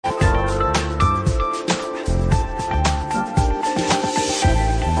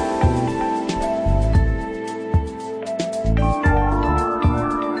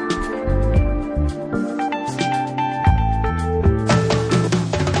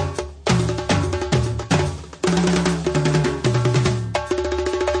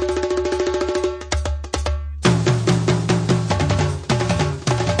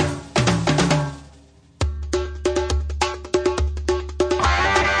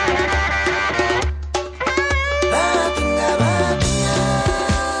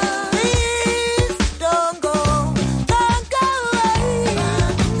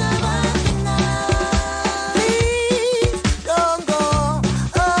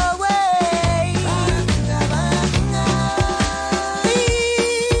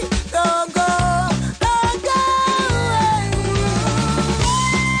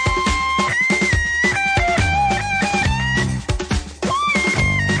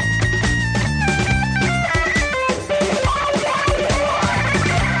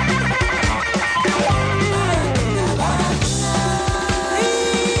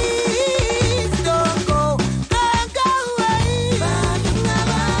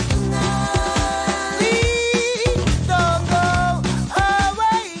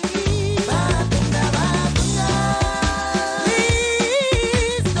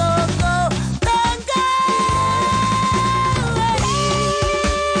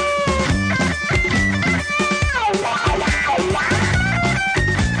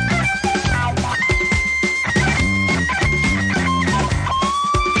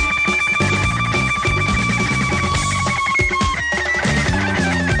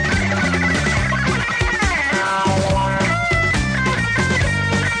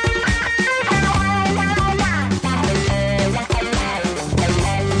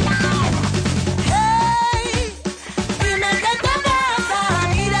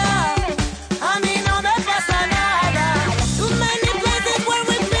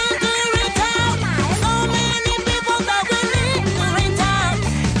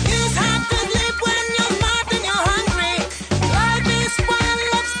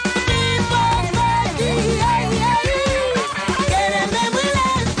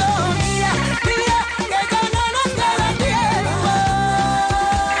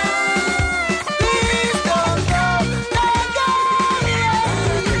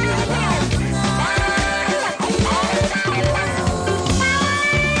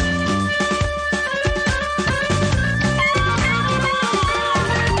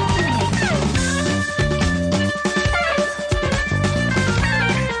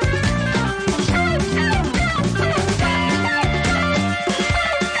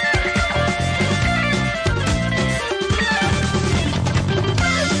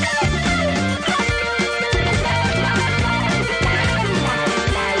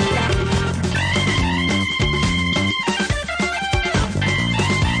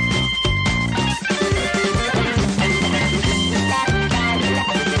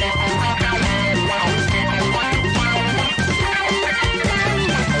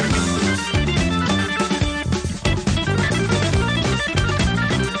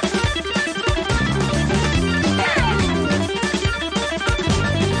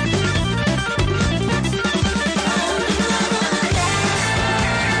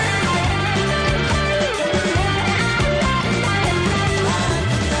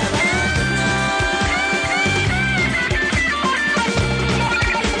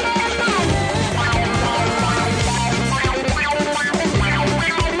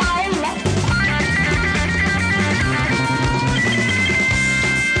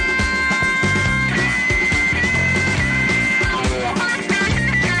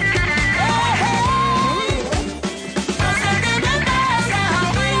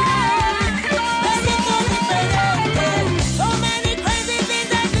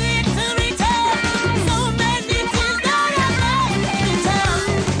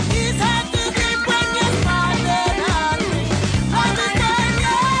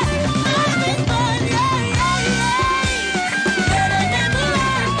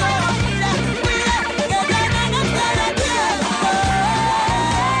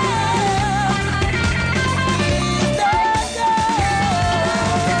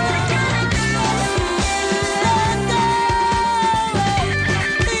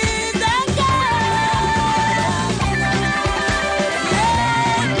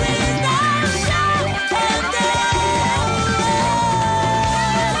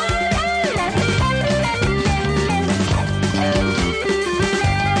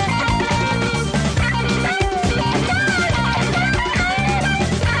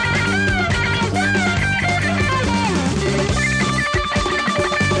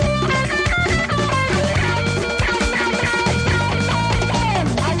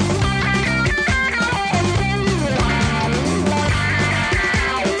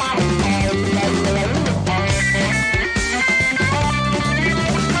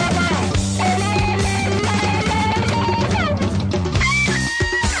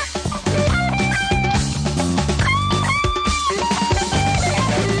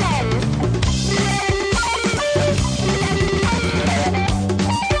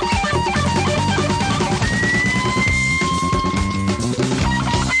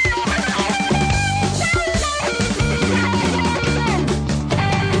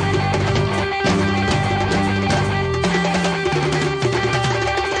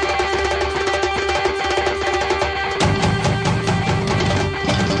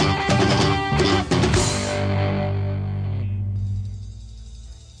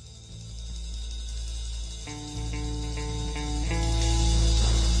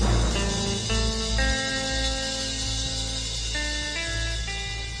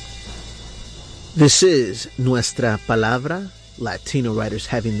This is Nuestra Palabra, Latino writers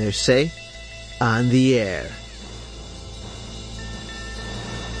having their say, on the air.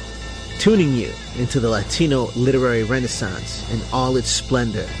 Tuning you into the Latino literary renaissance in all its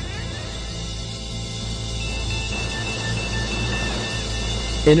splendor.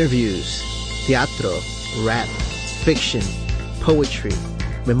 Interviews, teatro, rap, fiction, poetry,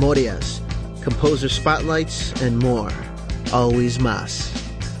 memorias, composer spotlights, and more. Always más.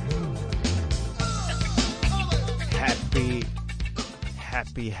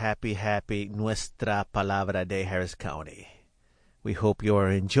 Happy Nuestra Palabra Day, Harris County. We hope you're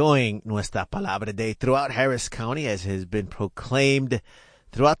enjoying Nuestra Palabra Day throughout Harris County, as has been proclaimed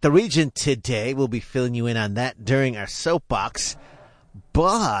throughout the region today. We'll be filling you in on that during our soapbox,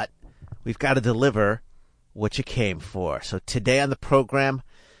 but we've got to deliver what you came for. So today on the program,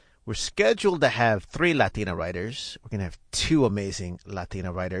 we're scheduled to have 3 Latina writers. We're going to have 2 amazing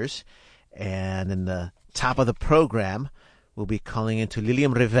Latina writers. And in the top of the program, we'll be calling into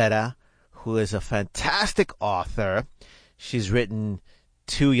Lilian Rivera, who is a fantastic author. She's written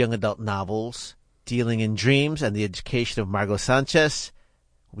 2 young adult novels, Dealing in Dreams and The Education of Margot Sanchez.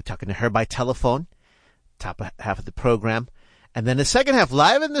 We'll be talking to her by telephone, top half of the program. And then the second half,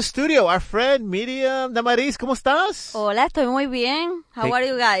 live in the studio, our friend Miriam Damaris. ¿Cómo estás? Hola, estoy muy bien. How are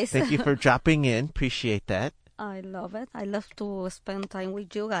you guys? Thank you for dropping in. Appreciate that. I love it. I love to spend time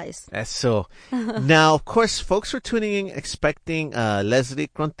with you guys. That's so. Now, of course, folks were tuning in expecting Leslie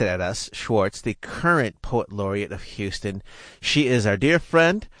Contreras Schwartz, the current Poet Laureate of Houston. She is our dear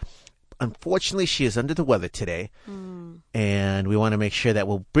friend. Unfortunately, she is under the weather today, and we want to make sure that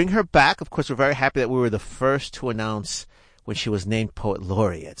we'll bring her back. Of course, we're very happy that we were the first to announce when she was named Poet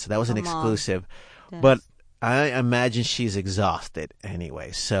Laureate. So that was an exclusive. Yes. But I imagine she's exhausted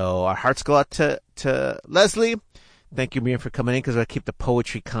anyway. So our hearts go out to Leslie. Thank you, Miriam, for coming in, because I keep the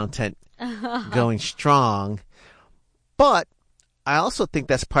poetry content going strong. But I also think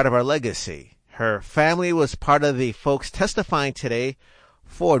that's part of our legacy. Her family was part of the folks testifying today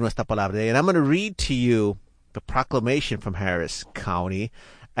for Nuestra Palabra Day. And I'm going to read to you the proclamation from Harris County.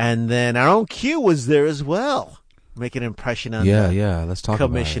 And then our own Q was there as well, making an impression on the let's talk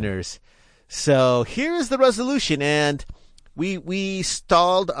commissioners. So here's the resolution, and we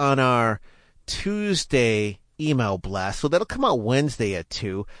stalled on our Tuesday email blast, so that'll come out Wednesday at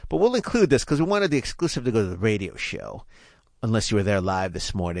 2, but we'll include this because we wanted the exclusive to go to the radio show, unless you were there live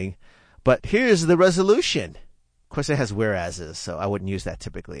this morning. But here's the resolution. Of course, it has whereases, so I wouldn't use that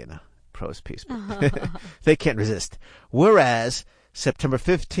typically in a prose piece, but they can't resist. Whereas September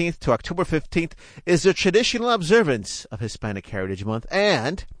 15th to October 15th is the traditional observance of Hispanic Heritage Month,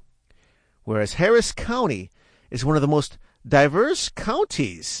 and whereas Harris County is one of the most diverse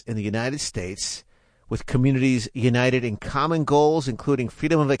counties in the United States, with communities united in common goals, including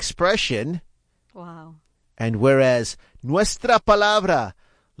freedom of expression. Wow. And whereas Nuestra Palabra,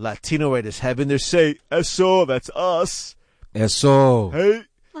 Latino writers having their say, eso, that's us. Eso. Hey.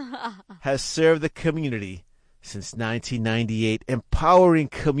 Has served the community since 1998, empowering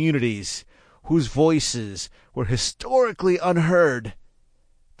communities whose voices were historically unheard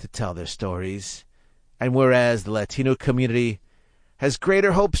to tell their stories. And whereas the Latino community has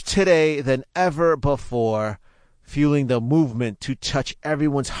greater hopes today than ever before, fueling the movement to touch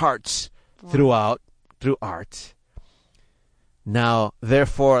everyone's hearts through art. Now,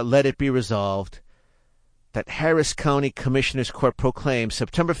 therefore, let it be resolved that Harris County Commissioners Court proclaims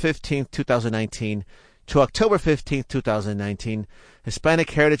September 15th, 2019 to October 15th, 2019, Hispanic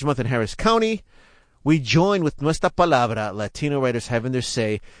Heritage Month in Harris County. We join with Nuestra Palabra, Latino writers having their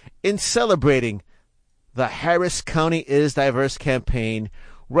say, in celebrating the Harris County is Diverse campaign,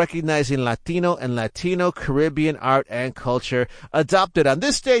 recognizing Latino and Latino Caribbean art and culture, adopted on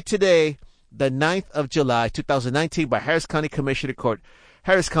this day today, the 9th of July, 2019, by Harris County Commissioner Court,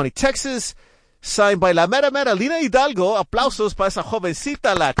 Harris County, Texas, signed by La Mera Mera, Lina Hidalgo. Aplausos para esa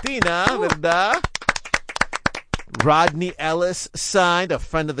jovencita Latina, ¿verdad? Rodney Ellis signed, a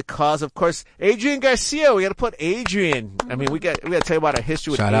friend of the cause, of course. Adrian Garcia, we got to put Adrian. I mean, we got to tell you about our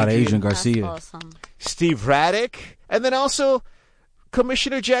history with Shout out Adrian Garcia. That's awesome. Steve Raddick, and then also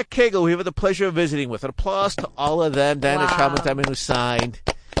Commissioner Jack Cagle, we have the pleasure of visiting with. An applause to all of them. Diana Chamotamin, who signed.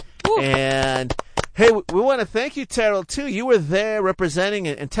 Woo. And hey, we want to thank you, Terrell, too. You were there representing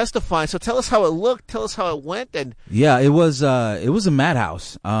and testifying. So tell us how it looked. Tell us how it went. And yeah, it was a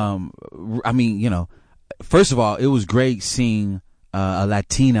madhouse. I mean, you know, first of all, it was great seeing a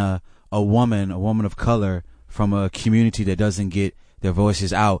Latina, a woman of color from a community that doesn't get their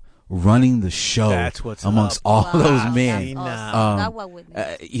voices out running the show That's what's amongst up. all Wow, those men. that's awesome. Um, That's what we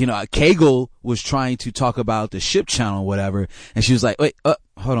need. You know, Kegel was trying to talk about the ship channel or whatever, and she was like, wait,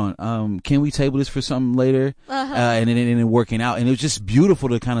 hold on, can we table this for something later? And then it working out, and it was just beautiful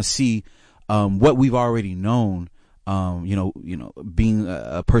to kind of see what we've already known. You know, being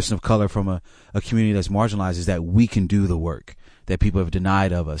a person of color from a community that's marginalized, is that we can do the work that people have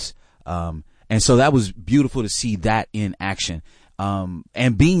denied of us. And so that was beautiful to see that in action.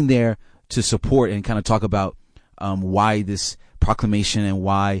 And being there to support and kind of talk about why this proclamation and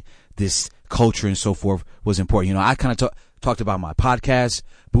why this culture and so forth was important. You know, I kind of talked about my podcast,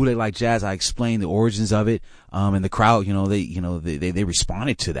 Bootleg Like Jazz. I explained the origins of it, and the crowd, they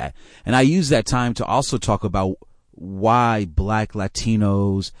responded to that. And I used that time to also talk about why Black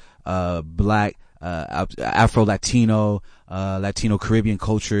Latinos, Black Afro-Latino, Latino Caribbean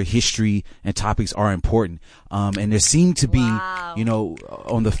culture, history, and topics are important. And there seemed to be,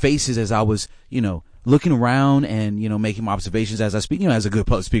 on the faces as I was, looking around and, making my observations as I speak, as a good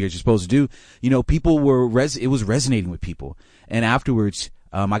public speaker you're supposed to do, people were, it was resonating with people. And afterwards,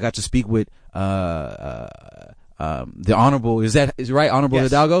 I got to speak with, the Honorable, is it right? Honorable Yes.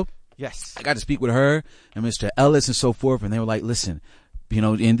 Hidalgo? Yes. I got to speak with her and Mr. Ellis and so forth. And they were like, listen,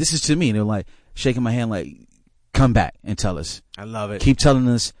 and this is to me, and they were like shaking my hand, like, come back and tell us. I love it. Keep telling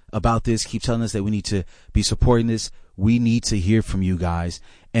us about this. Keep telling us that we need to be supporting this. We need to hear from you guys.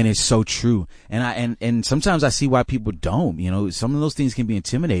 And it's so true. And sometimes I see why people don't, some of those things can be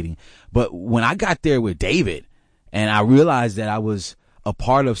intimidating. But when I got there with David and I realized that I was a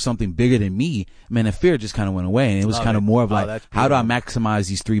part of something bigger than me, man, the fear just kind of went away. And it was kind of more of like, how do I maximize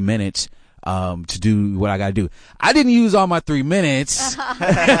these 3 minutes to do what I got to do? I didn't use all my 3 minutes.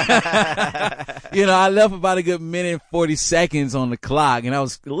 I left about a good minute and 40 seconds on the clock, and I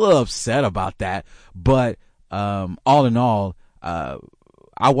was a little upset about that. But all in all, I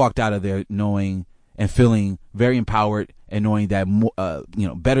walked out of there knowing and feeling very empowered, and knowing that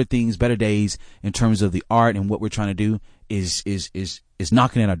better things, better days in terms of the art and what we're trying to do is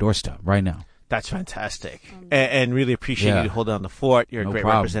knocking at our doorstep right now. That's fantastic. And really appreciate you holding on the fort. You're a great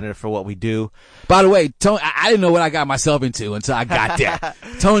representative for what we do. By the way, Tony, I didn't know what I got myself into until I got there.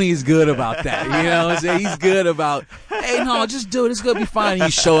 Tony is good about that. You know what I'm saying? He's good about, hey, no, just do it. It's going to be fine. And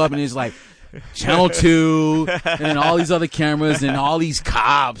you show up and it's like Channel 2 and then all these other cameras and all these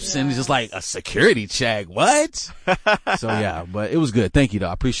cops and it's just like a security check. What? So, yeah, but it was good. Thank you, though.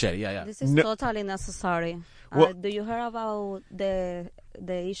 I appreciate it. Yeah. This is totally necessary. Do you hear about the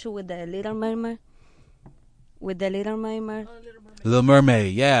issue with the Little Mermaid? With the Little Mermaid? Little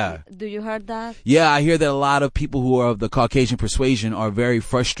Mermaid, yeah. Do you heard that? Yeah, I hear that a lot of people who are of the Caucasian persuasion are very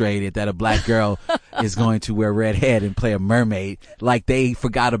frustrated that a black girl is going to wear red hair and play a mermaid, like they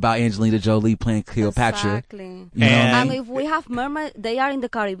forgot about Angelina Jolie playing Cleopatra. Exactly. And if we have mermaids, they are in the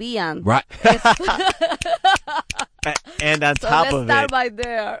Caribbean. Right. And on So top let's of start it, by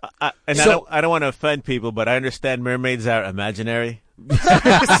there. I don't want to offend people, but I understand mermaids are imaginary.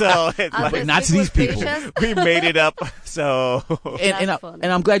 So it's But not to these people. we made it up. So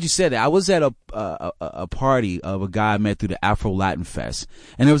And I'm glad you said that. I was at a party of a guy I met through the Afro Latin Fest,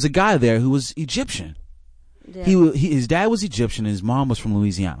 and there was a guy there who was Egyptian. Yeah. His dad was Egyptian and his mom was from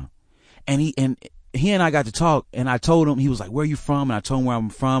Louisiana, and he and I got to talk, and I told him, he was like, where are you from? And I told him where I'm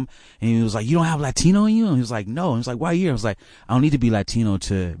from, and he was like, you don't have Latino in you? And he was like, no. And he was like, why are you here? I was like, I don't need to be Latino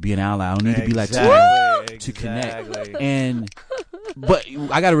to be an ally. I don't need to be Latino to connect. But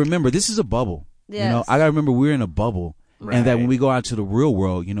I got to remember, this is a bubble. Yes. I got to remember we're in a bubble. Right. And that when we go out to the real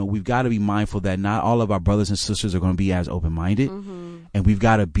world, we've got to be mindful that not all of our brothers and sisters are going to be as open-minded. Mm-hmm. And we've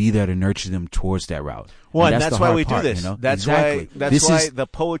got to be there to nurture them towards that route. Well, and that's the why hard we part, do this. That's Exactly. why the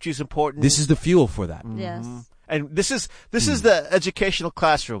poetry is important. This is the fuel for that. Yes. And this is the educational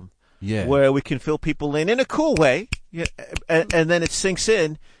classroom. Yeah. Where we can fill people in a cool way. Yeah, and then it sinks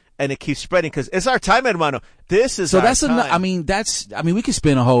in and it keeps spreading because it's our time, hermano. This is our time. We could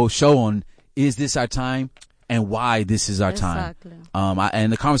spend a whole show on, is this our time? And why this is our Exactly. time.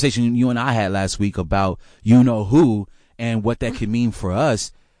 And the conversation you and I had last week about who and what that could mean for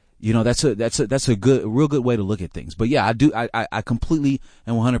us, that's a real good way to look at things. But yeah, I completely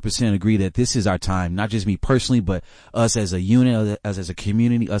and 100% agree that this is our time, not just me personally, but us as a unit, us as a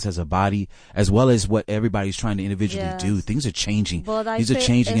community, us as a body, as well as what everybody's trying to individually do. Things are changing. These are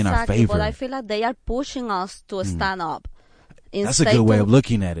changing in our favor. But I feel like they are pushing us to stand up. That's a good way of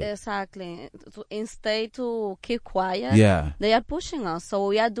looking at it. Exactly. Instead to keep quiet, they are pushing us. So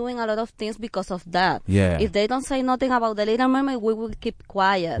we are doing a lot of things because of that. Yeah. If they don't say nothing about the Little Mermaid, we will keep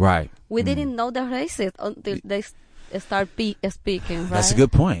quiet. Right. We didn't know the racist until they start speaking, right? That's a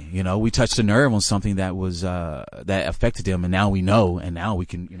good point. You know, we touched a nerve on something that was that affected them, and now we know, and now we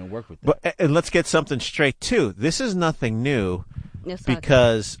can work with that. But and let's get something straight too. This is nothing new, Exactly.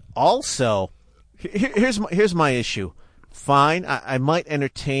 because also here's my issue. Fine, I might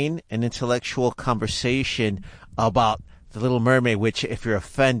entertain an intellectual conversation about The Little Mermaid, which if you're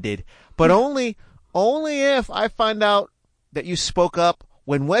offended, but only if I find out that you spoke up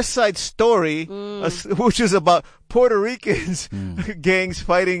when West Side Story, which is about Puerto Ricans gangs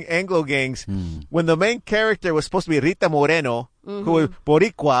fighting Anglo gangs, when the main character was supposed to be Rita Moreno, who was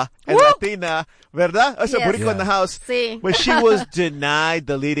Boricua and Latina, ¿verdad? That's a Boricua in the house. Sí. But she was denied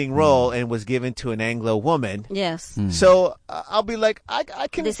the leading role and was given to an Anglo woman. Yes. So I'll be like, I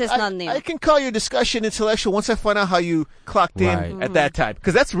can. This is not new. I can call your discussion intellectual once I find out how you clocked in at that time,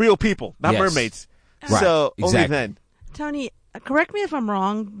 because that's real people, not mermaids. Right. So Exactly. only then. Tony, correct me if I'm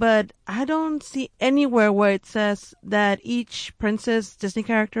wrong, but I don't see anywhere where it says that each princess, Disney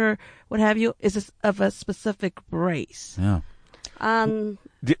character, what have you, is of a specific race. Yeah.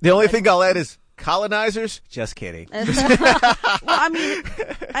 The only thing I'll add is colonizers. Just kidding. Well, I mean,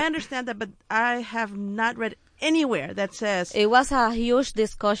 I understand that, but I have not read anywhere that says It was a huge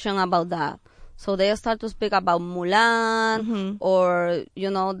discussion about that. So they start to speak about Mulan, or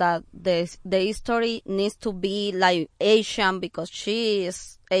that the history needs to be like Asian because she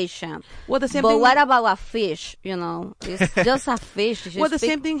is Asian. Well, the same but thing. what about a fish? It's just a fish. She Well, the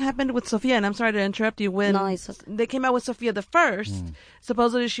speak- same thing happened with Sophia, and I'm sorry to interrupt you. When No, it's okay. they came out with Sophia the First,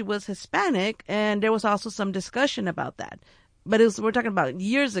 supposedly she was Hispanic, and there was also some discussion about that. But we're talking about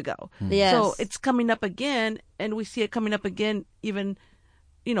years ago. Yes. So it's coming up again, and we see it coming up again even,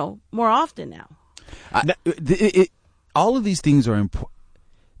 more often now. All of these things are important.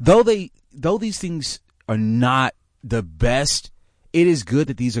 Though these things are not the best, it is good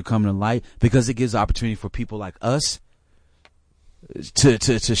that these are coming to light, because it gives opportunity for people like us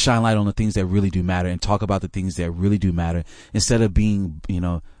to shine light on the things that really do matter and talk about the things that really do matter, instead of being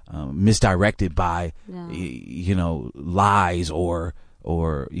misdirected by lies or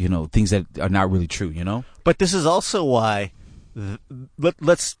things that are not really true. But this is also why.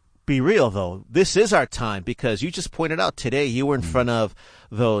 Let's be real, though. This is our time, because you just pointed out today you were in front of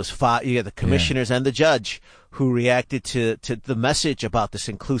those five. You had the commissioners and the judge who reacted to the message about this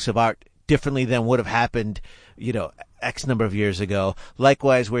inclusive art differently than would have happened, X number of years ago.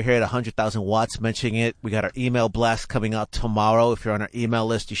 Likewise, we're here at 100,000 watts mentioning it. We got our email blast coming out tomorrow. If you're on our email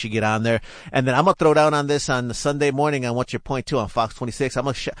list, you should get on there. And then I'm going to throw down on this on the Sunday morning on What's Your Point 2 on Fox 26. I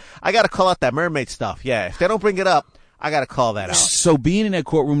got to call out that mermaid stuff. Yeah, if they don't bring it up, I got to call that out. So being in that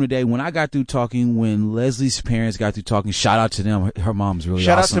courtroom today, when I got through talking, when Leslie's parents got through talking, shout out to them. Her mom's really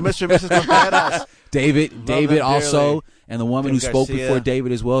awesome. Shout out to Mr. and Mrs. Contreras. David also, dearly. and the woman Tim who spoke Garcia. before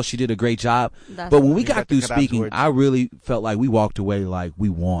David as well. She did a great job. That's But when we You got got through to cut speaking, afterwards. I really felt like we walked away like we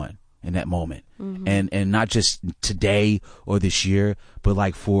won in that moment. And not just today or this year, but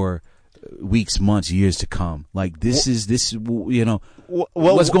like for weeks, months, years to come. Like this,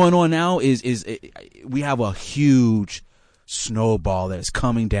 what's going on now is we have a huge snowball that is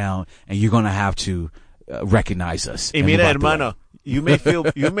coming down, and you're going to have to recognize us. Y mira, hermano, you may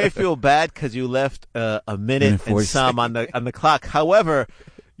feel bad because you left a minute and some on the clock. However,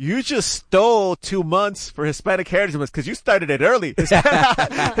 you just stole 2 months for Hispanic Heritage Month because you started it early. You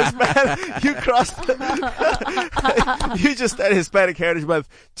just started Hispanic Heritage Month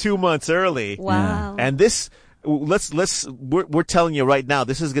 2 months early. Wow. And this, we're telling you right now,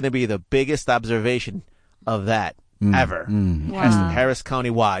 this is going to be the biggest observation of that ever. Wow. Harris County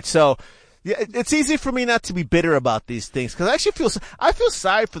wide. So, yeah, it's easy for me not to be bitter about these things, because I feel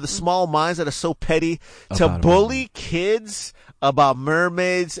sorry for the small minds that are so petty to bully kids about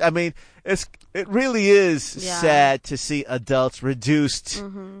mermaids. I mean, it really is sad to see adults reduced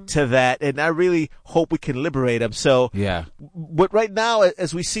to that, and I really hope we can liberate them. So, but right now,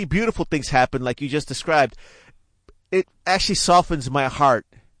 as we see beautiful things happen, like you just described, it actually softens my heart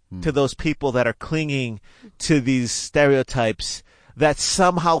to those people that are clinging to these stereotypes that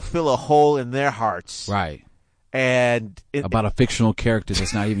somehow fill a hole in their hearts. Right. And about a fictional character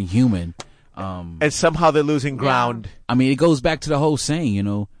that's not even human. And somehow they're losing ground. I mean, it goes back to the whole saying,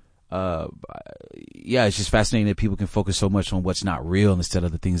 it's just fascinating that people can focus so much on what's not real instead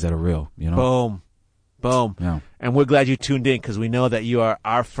of the things that are real, Boom. Yeah. And we're glad you tuned in, because we know that you are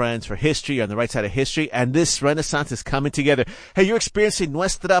our friends for history. You're on the right side of history, and this Renaissance is coming together. Hey, you're experiencing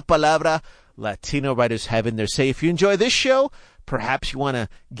Nuestra Palabra Latino Writers Heaven. They say if you enjoy this show, perhaps you want to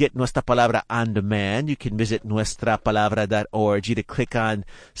get Nuestra Palabra on demand. You can visit nuestrapalabra.org to click on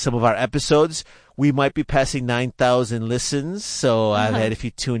some of our episodes. We might be passing 9,000 listens, so that if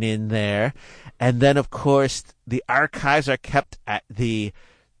you tune in there. And then, of course, the archives are kept at the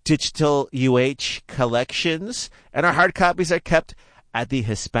Digital UH collections, and our hard copies are kept at the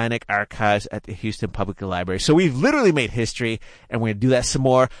Hispanic Archives at the Houston Public Library. So we've literally made history, and we're going to do that some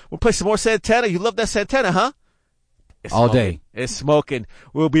more. We'll play some more Santana. You love that Santana, huh? It's all smoking. day. It's smoking.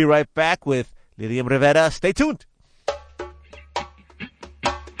 We'll be right back with Lilian Rivera. Stay tuned.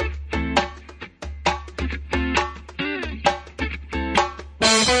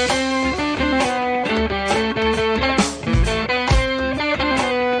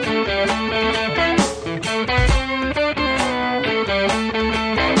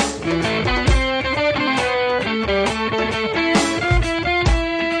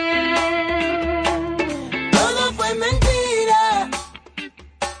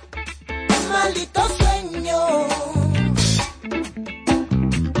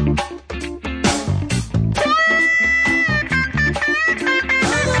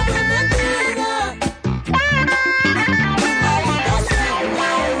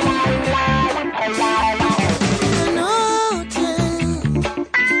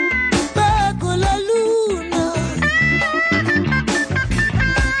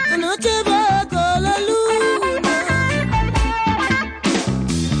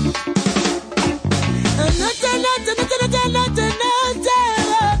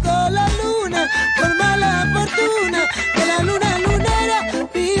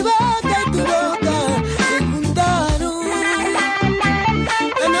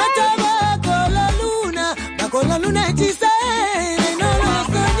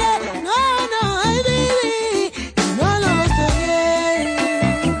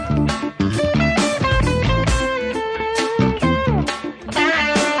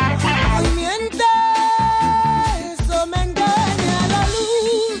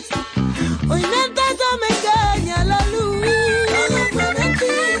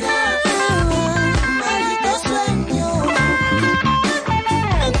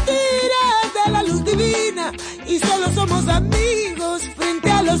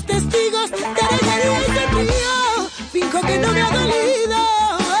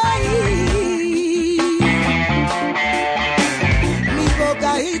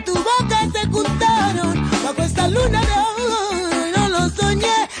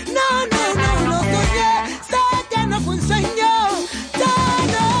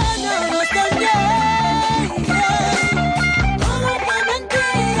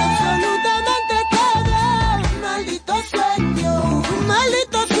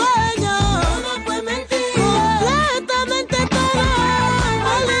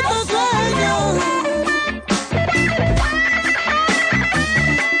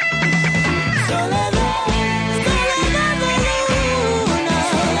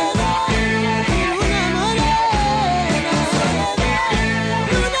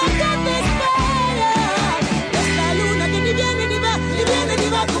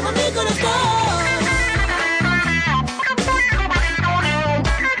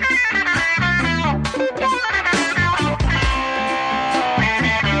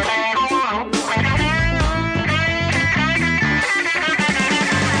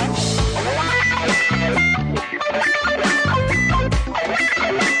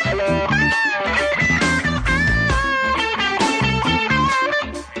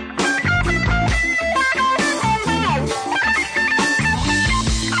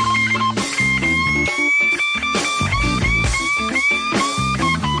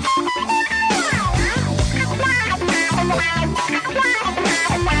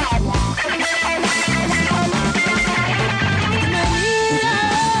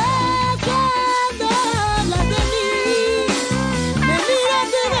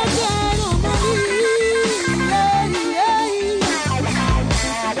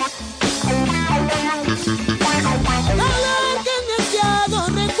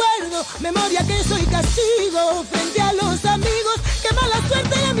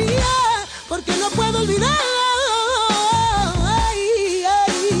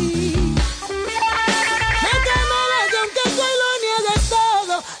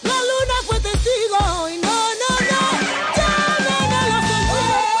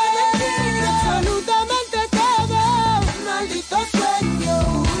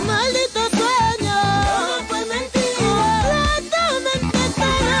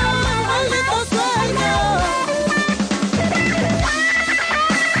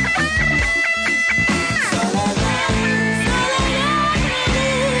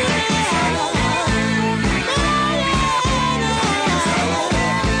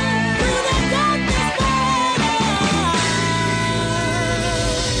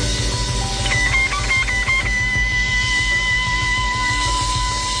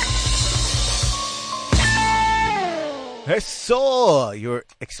 Eso! You're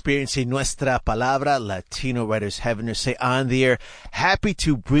experiencing Nuestra Palabra, Latino Writers Having their say on the air. Happy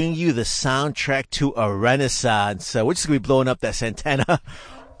to bring you the soundtrack to a renaissance. We're just going to be blowing up that Santana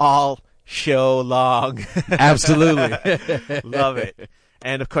all show long. Absolutely. Love it.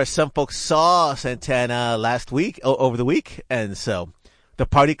 And, of course, some folks saw Santana last week, over the week, and so the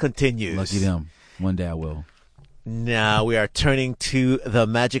party continues. Lucky them. One day I will. Now we are turning to the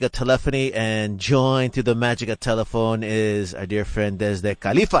Magic of Telephony, and joined through the Magic of Telephone is our dear friend desde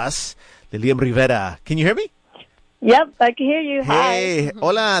Califas, Lilian Rivera. Can you hear me? Yep, I can hear you. Hey, Hi.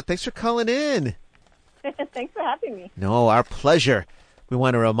 hola, thanks for calling in. Thanks for having me. No, our pleasure. We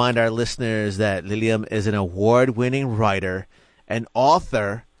want to remind our listeners that Lilian is an award-winning writer and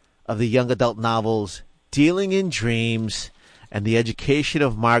author of the young adult novels Dealing in Dreams and The Education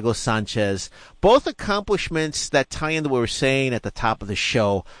of Margot Sanchez, both accomplishments that tie into what we were saying at the top of the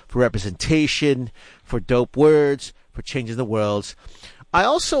show for representation, for dope words, for changing the worlds. I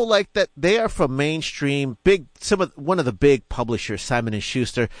also like that they are from mainstream, one of the big publishers, Simon &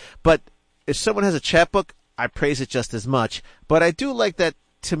 Schuster. But if someone has a chapbook, I praise it just as much. But I do like that.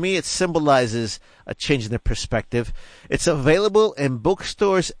 To me, it symbolizes a change in their perspective. It's available in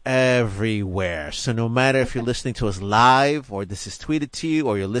bookstores everywhere. So no matter if you're listening to us live, or this is tweeted to you,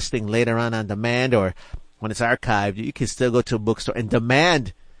 or you're listening later on demand, or when it's archived, you can still go to a bookstore and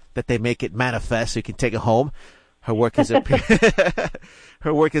demand that they make it manifest so you can take it home. Her work has appeared.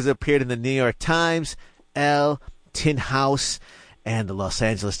 Her work has appeared in the New York Times, Elle, Tin House, and the Los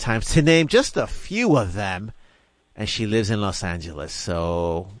Angeles Times, to name just a few of them. And she lives in Los Angeles.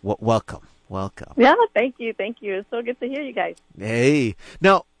 So welcome. Yeah, thank you. It's so good to hear you guys. Hey.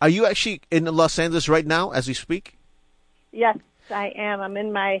 Now, are you actually in Los Angeles right now as we speak? Yes, I am. I'm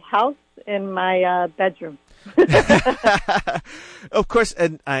in my house, in my bedroom. Of course,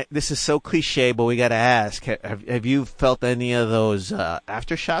 and this is so cliche, but we got to ask, have you felt any of those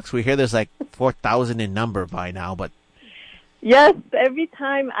aftershocks? We hear there's like 4,000 in number by now, but... Yes, every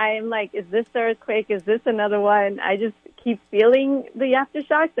time I'm like, is this the earthquake? Is this another one? I just keep feeling the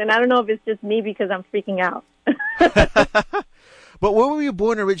aftershocks, and I don't know if it's just me because I'm freaking out. But where were you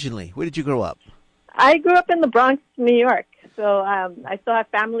born originally? Where did you grow up? I grew up in the Bronx, New York, so I still have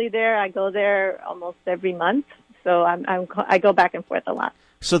family there. I go there almost every month, so I go back and forth a lot.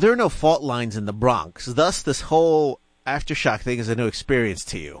 So there are no fault lines in the Bronx. Thus, this whole aftershock thing is a new experience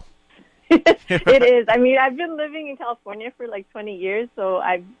to you. It is. I mean, I've been living in California for like 20 years, so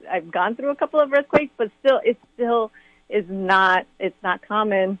I've gone through a couple of earthquakes, but it's not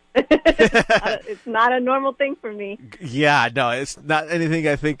common. It's not a normal thing for me. Yeah, no, it's not anything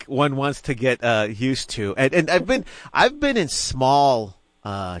I think one wants to get used to. And I've been in small,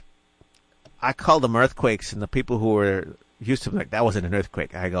 I call them earthquakes, and the people who were used to them, like, that wasn't an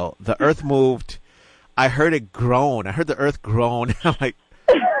earthquake. I go, the earth moved. I heard it groan. I heard the earth groan. I'm like,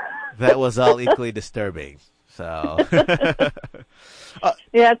 that was all equally disturbing. So,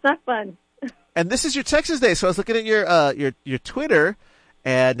 yeah, it's not fun. And this is your Texas Day, so I was looking at your Twitter,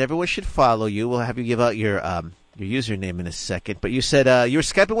 and everyone should follow you. We'll have you give out your username in a second. But you said you were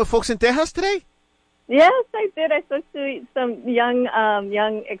Skyping with folks in Tejas today? Yes, I did. I spoke to some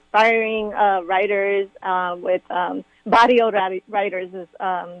young aspiring writers with Barrio Writers is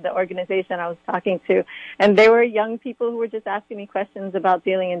the organization I was talking to, and they were young people who were just asking me questions about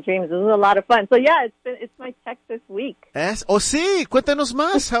dealing in dreams. It was a lot of fun. So yeah, it's my Texas week. Yes. Oh, sí. Cuéntanos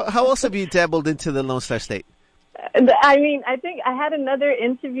más. How else have you dabbled into the Lone Star State? I mean, I think I had another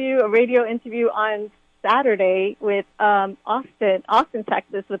interview, a radio interview on Saturday with Austin,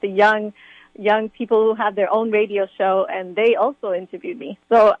 Texas, with a young people who have their own radio show, and they also interviewed me.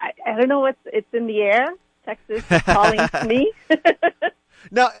 So I don't know it's in the air. Texas is calling me.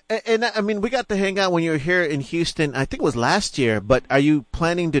 Now, and I mean, we got to hang out when you were here in Houston. I think it was last year, but are you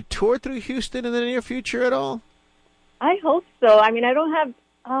planning to tour through Houston in the near future at all? I hope so. I mean, I don't have,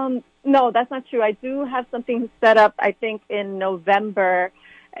 no, that's not true. I do have something set up, I think, in November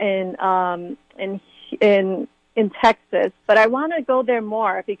in Texas, but I want to go there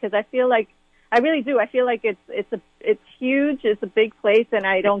more because I feel like, I really do. I feel like it's huge. It's a big place, and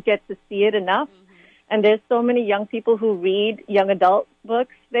I don't get to see it enough. Mm-hmm. And there's so many young people who read young adult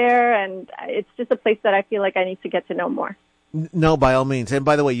books there, and it's just a place that I feel like I need to get to know more. No, by all means. And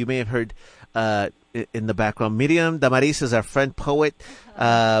by the way, you may have heard in the background, Miriam Damaris is our friend poet.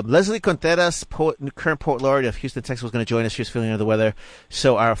 Leslie Contreras, current poet laureate of Houston, Texas, was going to join us. She was feeling under the weather.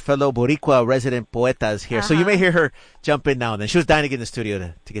 So our fellow Boricua resident poeta is here. Uh-huh. So you may hear her jump in now and then. She was dying to get in the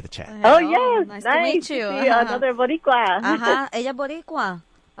studio to get the chat. Oh, yes. Nice to meet you. Another Boricua. Ajá. Ella Boricua.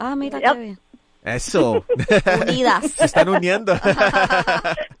 Ah, mira qué bien. Eso. Unidas. Se están uniendo.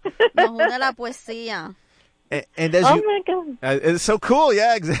 Nos une la poesía. And as my God. It's so cool.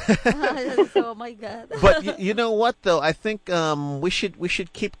 Yeah, exactly. Oh my God. But you know what though? I think we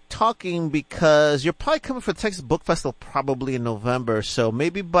should keep talking because you're probably coming for the Texas Book Festival probably in November. So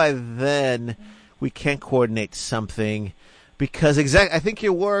maybe by then we can coordinate something because I think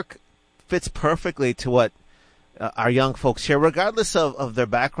your work fits perfectly to what our young folks here, regardless of their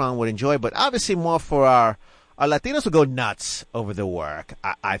background, would enjoy. But obviously more for our Latinos will go nuts over the work.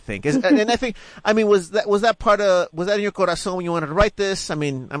 I think, and I think, I mean, was that in your corazón when you wanted to write this? I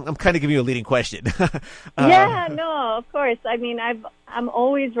mean, I'm kind of giving you a leading question. Yeah, no, of course. I mean, I'm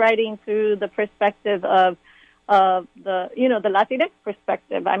always writing through the perspective of the Latinx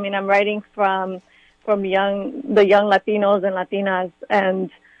perspective. I mean, I'm writing from the young Latinos and Latinas,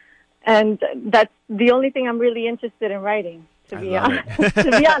 and that's the only thing I'm really interested in writing. To be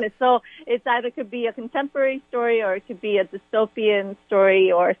honest, so it's either could be a contemporary story or it could be a dystopian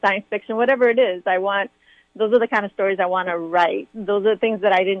story or science fiction, whatever it is. Those are the kind of stories I want to write. Those are the things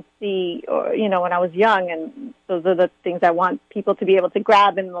that I didn't see, or when I was young, and those are the things I want people to be able to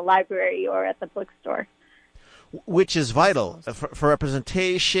grab in the library or at the bookstore. Which is vital for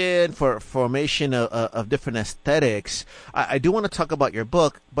representation, for formation of different aesthetics. I do want to talk about your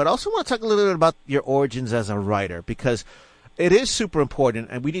book, but also want to talk a little bit about your origins as a writer because it is super important,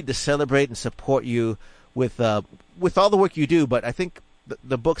 and we need to celebrate and support you with all the work you do. But I think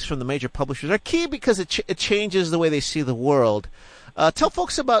the books from the major publishers are key because it changes the way they see the world. Tell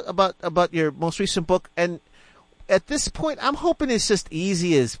folks about your most recent book, and at this point, I'm hoping it's just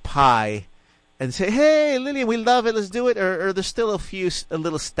easy as pie, and say, "Hey, Lillian, we love it. Let's do it." Or there's still a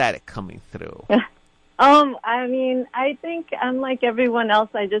little static coming through. I mean, I think unlike everyone else,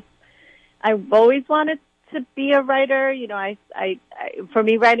 I've always wanted to be a writer. For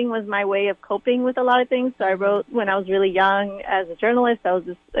me, writing was my way of coping with a lot of things. So I wrote when I was really young as a journalist. I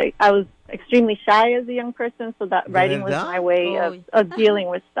was extremely shy as a young person, so that writing was my way of dealing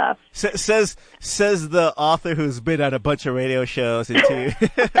with stuff. Says the author who's been on a bunch of radio shows and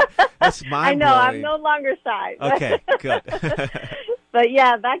that's I know, I'm no longer shy. Okay, good. But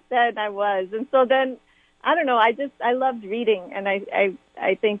yeah, back then I was, and so then I don't know. I loved reading, and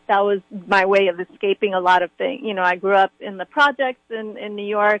I think that was my way of escaping a lot of things. I grew up in the projects in New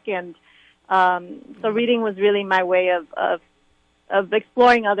York, and so reading was really my way of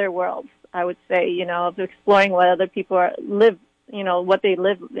exploring other worlds. I would say, of exploring what other people live, what they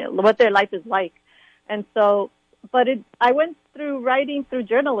live, what their life is like, and so. But I went through writing through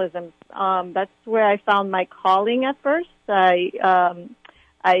journalism. That's where I found my calling at first.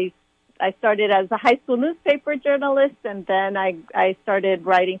 I started as a high school newspaper journalist, and then I started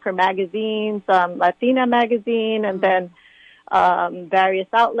writing for magazines, Latina magazine, and then various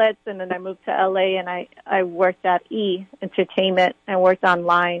outlets, and then I moved to LA, and I worked at E! Entertainment and worked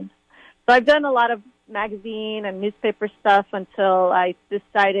online. So I've done a lot of magazine and newspaper stuff until I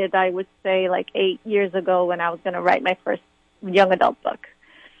decided, I would say like 8 years ago, when I was going to write my first young adult book,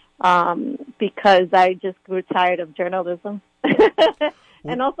 because I just grew tired of journalism.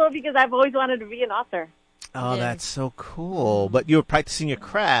 And also because I've always wanted to be an author. Oh, that's so cool. But you were practicing your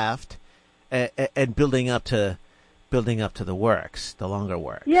craft and building up to the works, the longer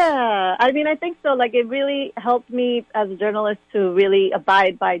works. Yeah. I mean, I think so. Like, it really helped me as a journalist to really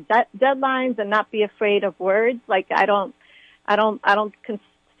abide by deadlines and not be afraid of words. Like, I don't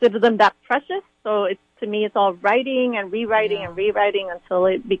consider them that precious. So to me, it's all writing and rewriting and rewriting until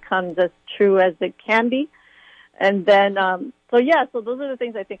it becomes as true as it can be. And then, so those are the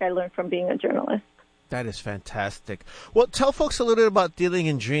things I think I learned from being a journalist. That is fantastic. Well, tell folks a little bit about Dealing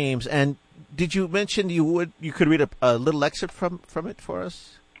in Dreams. And did you mention you could read a little excerpt from it for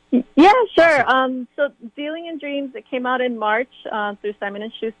us? Yeah, sure. Awesome. So Dealing in Dreams, it came out in March through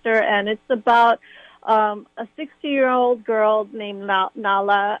Simon & Schuster, and it's about a 60-year-old girl named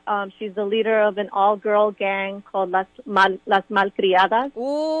Nala. She's the leader of an all-girl gang called Las Malcriadas.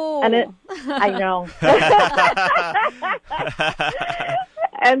 Ooh. And I know.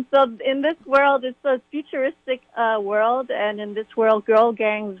 And so in this world, it's a futuristic world, and in this world, girl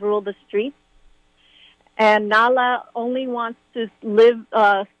gangs rule the streets. And Nala only wants to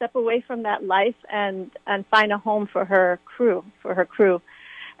step away from that life and find a home for her crew.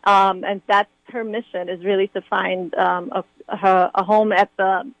 And that's her mission, is really to find a home at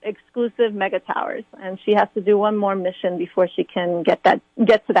the exclusive mega towers. And she has to do one more mission before she can get to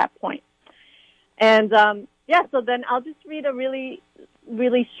that point. And so then I'll just read a really,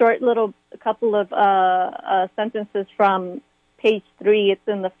 really short couple of sentences from page 3. It's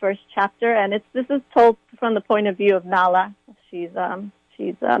in the first chapter, and this is told from the point of view of Nala. She's the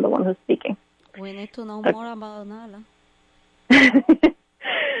one who's speaking. We need to know more about Nala.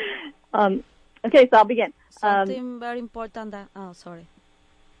 Okay, so I'll begin. Something very important that... Oh, sorry.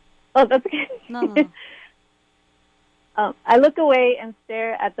 Oh, that's okay. No. I look away and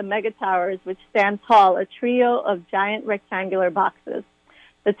stare at the mega towers, which stand tall, a trio of giant rectangular boxes.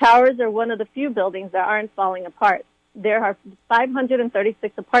 The towers are one of the few buildings that aren't falling apart. There are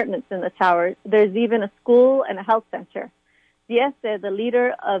 536 apartments in the tower. There's even a school and a health center. Diese, the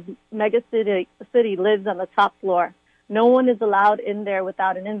leader of Mega City, lives on the top floor. No one is allowed in there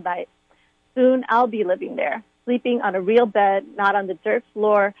without an invite. Soon I'll be living there, sleeping on a real bed, not on the dirt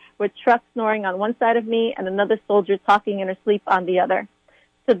floor, with trucks snoring on one side of me and another soldier talking in her sleep on the other.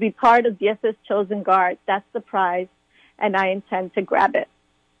 To be part of Diese's chosen guard, that's the prize, and I intend to grab it.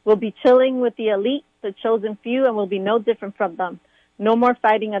 We'll be chilling with the elite, the chosen few, and we'll be no different from them. No more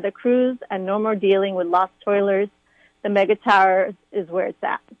fighting other crews and no more dealing with lost toilers. The mega tower is where it's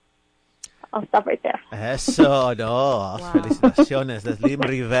at. I'll stop right there. Eso, no. Wow. Felicitaciones. That's Lim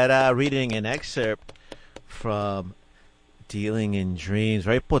Rivera reading an excerpt from Dealing in Dreams.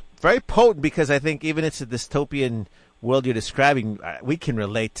 Very potent, because I think even it's a dystopian world you're describing, we can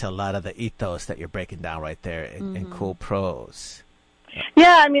relate to a lot of the ethos that you're breaking down right there in cool prose.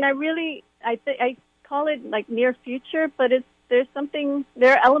 Yeah, I mean, I call it like near future, but there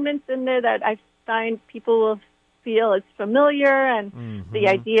are elements in there that I find people will feel it's familiar, and the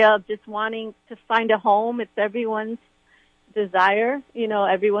idea of just wanting to find a home, it's everyone's desire,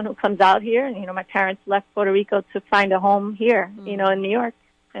 everyone who comes out here. And, my parents left Puerto Rico to find a home here, in New York.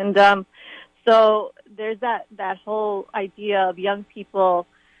 And so there's that whole idea of young people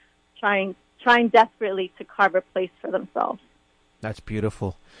trying desperately to carve a place for themselves. That's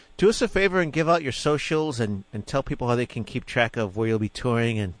beautiful. Do us a favor and give out your socials and tell people how they can keep track of where you'll be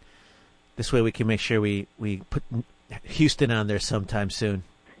touring, and this way we can make sure we put Houston on there sometime soon.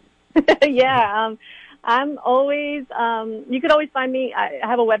 Yeah, I'm always, you could always find me. I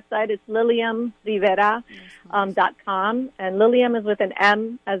have a website. It's liliamrivera.com, and Liliam is with an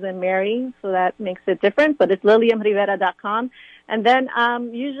M as in Mary, so that makes it different, but it's liliamrivera.com. And then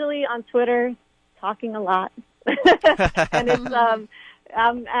usually on Twitter, talking a lot. And it's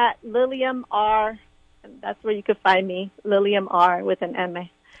I'm at Liliam R. That's where you could find me, Liliam R with an M.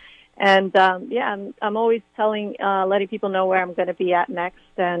 And I'm always letting people know where I'm going to be at next,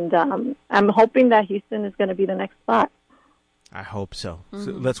 and I'm hoping that Houston is going to be the next spot. I hope so.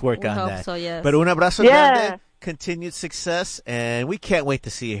 So let's work on that. So, yes. But un abrazo grande, continued success, and we can't wait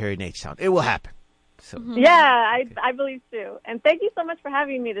to see you here in H-Town. It will happen. So. Yeah, I believe too. And thank you so much for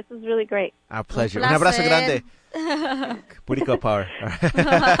having me. This is really great. Our pleasure. Un abrazo grande. Purico power.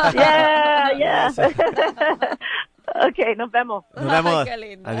 Yeah. Okay, nos vemos.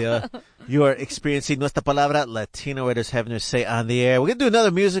 Adiós. You are experiencing Nuestra Palabra, Latino Writers Having Their Say on the air. We're going to do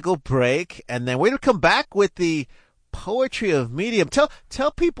another musical break, and then we're going to come back with the poetry of Medium.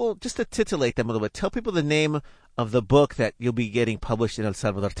 Tell people, just to titillate them a little bit, tell people the name of the book that you'll be getting published in El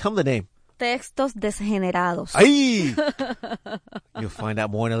Salvador. Tell them the name. Textos Desgenerados. Ay! You'll find out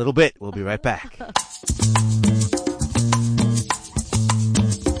more in a little bit. We'll be right back.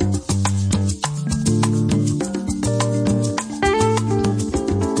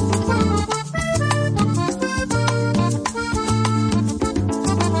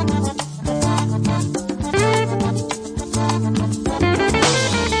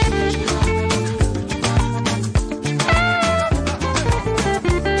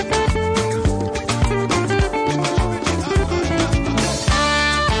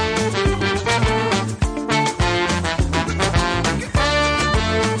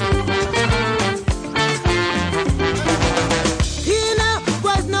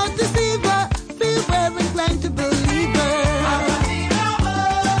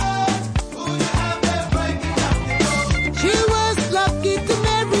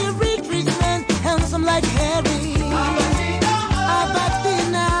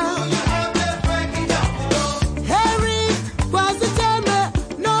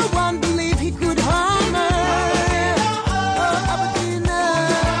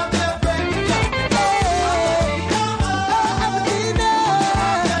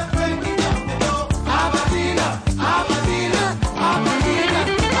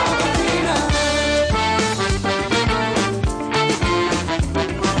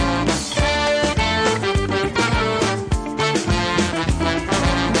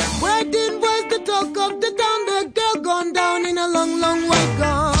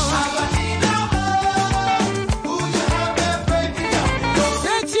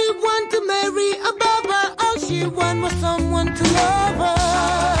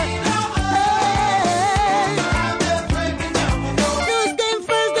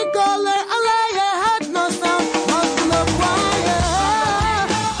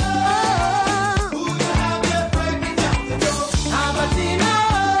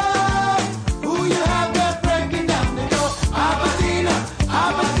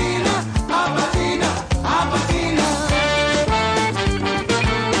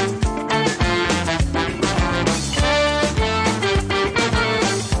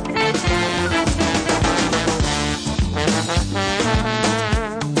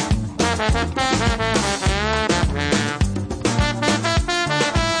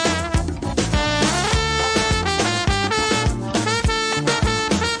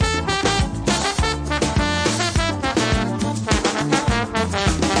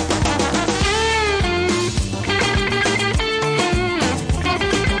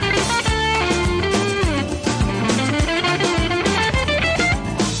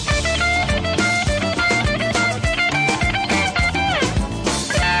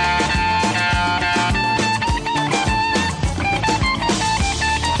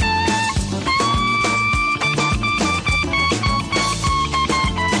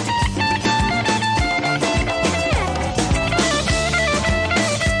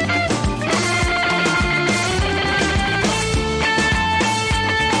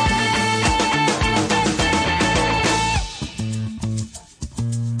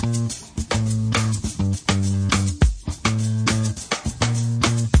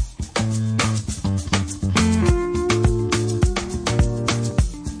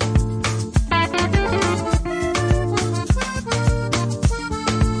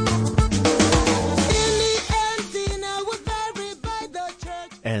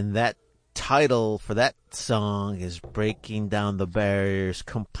 title for that song is Breaking Down the Barriers.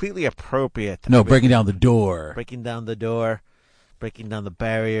 Completely appropriate. No, Breaking Down the Door. Breaking down the door. Breaking down the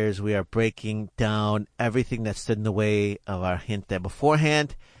barriers. We are breaking down everything that stood in the way of our gente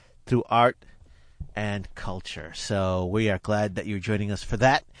beforehand through art and culture. So we are glad that you're joining us for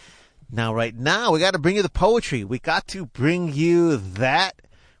that. Now, right now, we got to bring you the poetry. We got to bring you that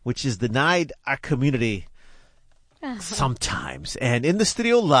which is denied our community sometimes. And in the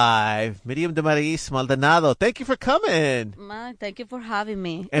studio live, Miriam Damaris Maldonado. Thank you for coming. Thank you for having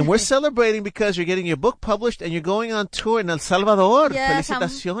me. And we're celebrating because you're getting your book published and you're going on tour in El Salvador. Yes,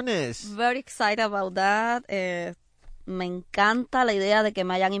 Felicitaciones. I'm very excited about that. Me encanta la idea de que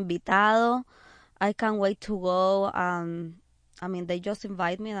me hayan invitado. I can't wait to go. I mean, they just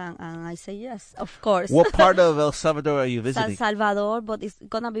invite me and I say yes, of course. What part of El Salvador are you visiting? San Salvador, but it's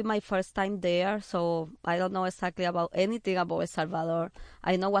going to be my first time there, so I don't know exactly about anything about El Salvador.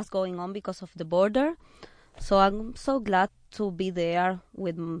 I know what's going on because of the border, so I'm so glad to be there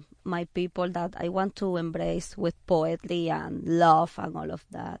with my people that I want to embrace with poetry and love and all of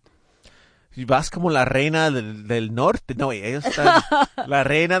that. Vas como la reina del norte. No, ellos están la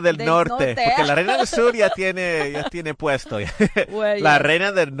reina del norte. Porque la reina del sur ya tiene puesto. Well, la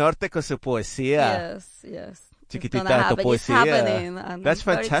reina del norte con su poesía. Yes. Chiquitita tu poesía. That's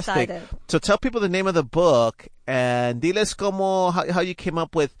fantastic. So tell people the name of the book and diles how you came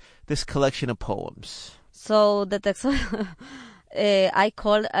up with this collection of poems. So the text I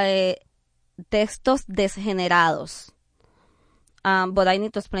call textos desgenerados. But I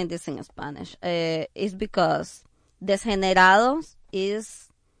need to explain this in Spanish. It's because Desgenerados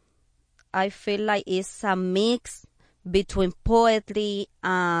I feel like it's a mix between poetry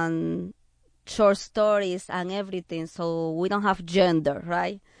and short stories and everything. So we don't have gender,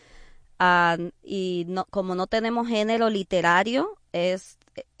 right? Como no tenemos género literario,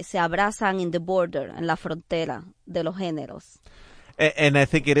 se abrazan in the border, en la frontera de los géneros. And I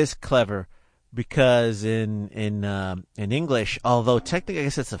think it is clever. Because in English, although technically I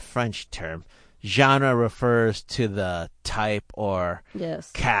guess it's a French term, genre refers to the type or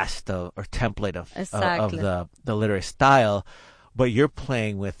cast or template of the literary style, but you're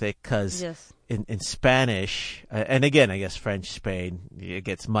playing with it because in Spanish, and again I guess French, Spain, it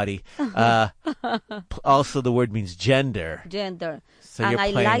gets muddy. Also, the word means gender. So and I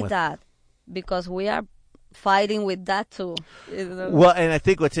like that because we are fighting with that too. Well, and I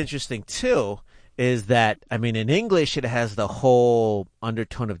think what's interesting too is that, I mean, in English it has the whole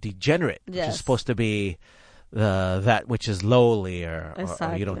undertone of degenerate, which is supposed to be that which is lowly or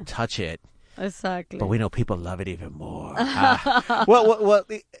you don't touch it. Exactly. But we know people love it even more. Well,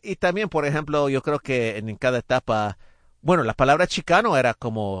 y también, por ejemplo, yo creo que en cada etapa, bueno, la palabra chicano era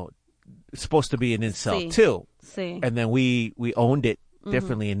como supposed to be an insult too. Sí. And then we owned it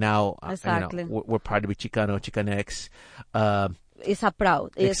differently, and now we're proud to be Chicano, Chicanx. It's a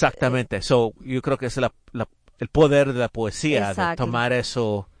proud. Exactamente. So yo creo que es el poder de la poesía, de tomar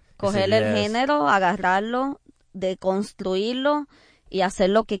eso. Coger el género, agarrarlo, deconstruirlo y hacer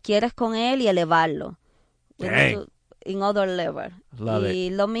lo que quieres con él y elevarlo. In other level.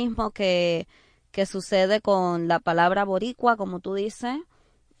 Y lo mismo que sucede con la palabra boricua, como tú dices,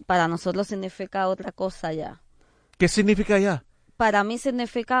 para nosotros significa otra cosa ya. ¿Qué significa ya? Para mí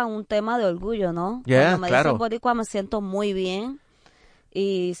significa un tema de orgullo, ¿no? Yeah, cuando me dicen boricua me siento muy bien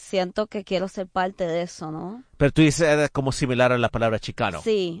y siento que quiero ser parte de eso, ¿no? Pero tú dices era como similar a la palabra chicano.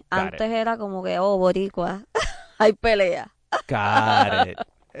 Sí, antes era como que, boricua, hay pelea. Got it.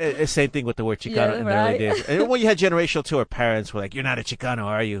 Same thing with the word Chicano in the early days. And when you had generational too, our parents were like, "You're not a Chicano,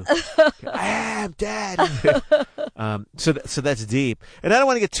 are you?" I am, Dad. So that's deep. And I don't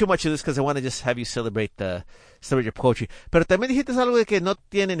want to get too much of this because I want to just have you celebrate your poetry. Pero también dijiste algo de que no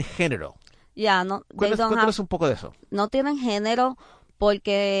tienen género. No. Cuéntanos un poco de eso. No tienen género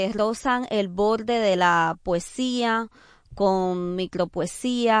porque rozan el borde de la poesía con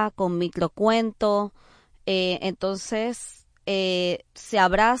micropoesía, con microcuento. Entonces se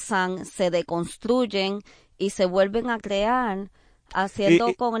abrazan, se deconstruyen y se vuelven a crear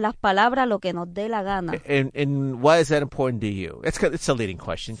haciendo con las palabras lo que nos dé la gana. And why is that important to you? It's a leading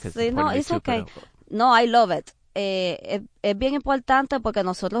question. No, it's okay. No, I love it. Es bien importante porque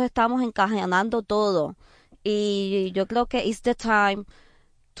nosotros estamos encajonando todo y yo creo que it's the time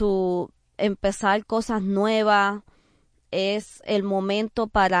to empezar cosas nuevas. Es el momento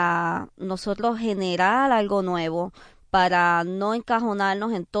para nosotros generar algo nuevo, para no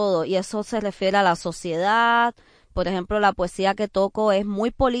encajonarnos en todo. Y eso se refiere a la sociedad. Por ejemplo, la poesía que toco es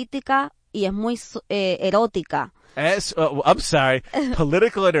muy política y es muy erótica. I'm sorry,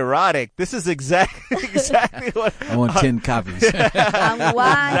 political and erotic. This is exactly what I want 10 copies. And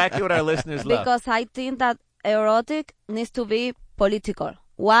why? exactly what our listeners love. Because I think that erotic needs to be political.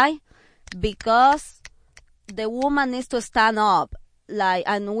 Why? Because the woman needs to stand up,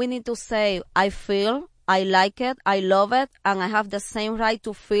 and we need to say, I feel, I like it, I love it, and I have the same right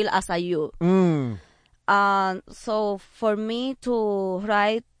to feel as I do. So for me to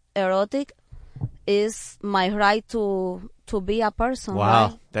write erotic is my right to be a person. Wow,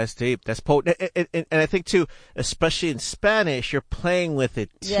 right? that's deep. That's potent. And I think, too, especially in Spanish, you're playing with it,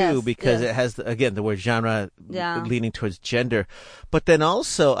 too, Yes, because yes. it has, again, the word genre Yeah. leaning towards gender. But then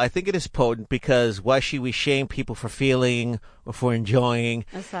also, I think it is potent because why should we shame people for feeling or for enjoying?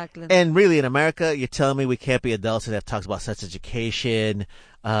 Exactly. And really, in America, you're telling me we can't be adults and have talks about sex education,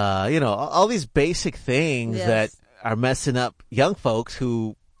 all these basic things Yes. that are messing up young folks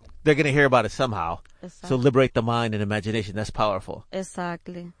who they're going to hear about it somehow. So Exactly. liberate the mind and imagination. That's powerful.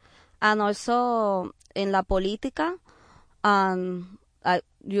 Exactly. And also in la política,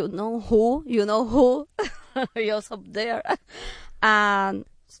 you know who, you're up there. And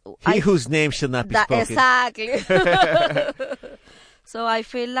He whose name shall not be spoken. Exactly. So I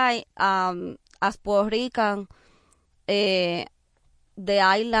feel like as Puerto Rican, the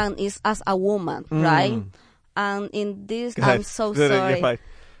island is as a woman, right? And in this, Go ahead. I'm so No, you're sorry. fine.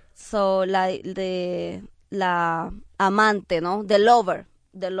 So like la amante, no? The lover.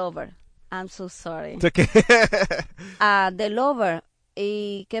 I'm so sorry. It's okay. The lover.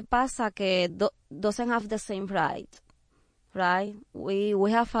 ¿Y qué pasa? Que doesn't have the same right.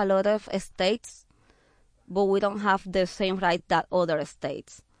 We have a lot of states, but we don't have the same right that other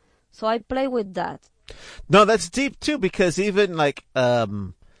states. So I play with that. No, that's deep too, because even like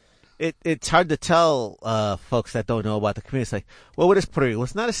it's hard to tell folks that don't know about the community. It's like, well, what is Puerto Rico? Well,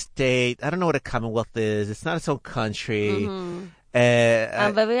 it's not a state. I don't know what a commonwealth is. It's not its own country.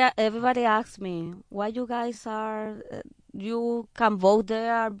 And everybody asks me, why you guys are, you can vote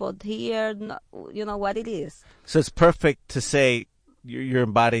there, but here, you know what it is. So it's perfect to say you're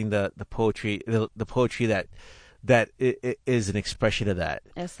embodying the poetry, the poetry that is an expression of that.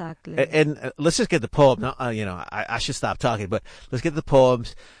 Exactly. And let's just get the poem. Now, I should stop talking, but let's get the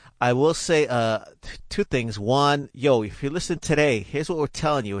poems. I will say two things. One, if you listen today, here's what we're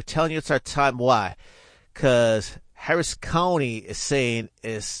telling you. We're telling you it's our time. Why? Because Harris County is saying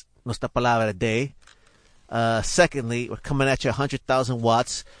it's Nuestra Palabra Day. Secondly, we're coming at you 100,000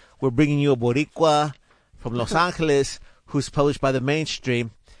 watts. We're bringing you a Boricua from Los Angeles who's published by the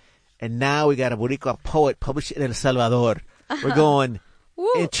mainstream. And now we got a Boricua poet published in El Salvador. We're going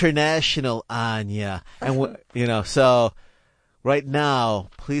international, Anya. And, so right now,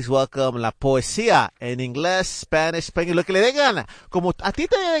 please welcome la poesía en inglés, Spanish, español, lo que le dé gana. Como a ti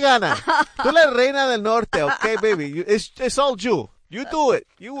te dé gana. Tú eres la reina del norte, okay, baby? It's all you. You do it.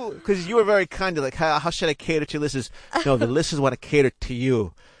 Because you were very kind to how should I cater to listeners? No, the listeners want to cater to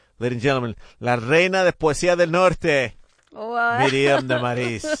you. Ladies and gentlemen, la reina de poesía del norte, Miriam de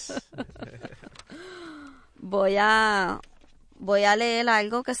Maris. Voy a leer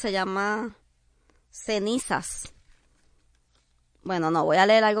algo que se llama Cenizas. Bueno, no, voy a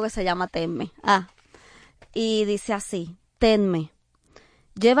leer algo que se llama Tenme. Y dice así: Tenme,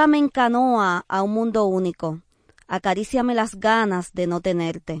 llévame en canoa a un mundo único. Acaríciame las ganas de no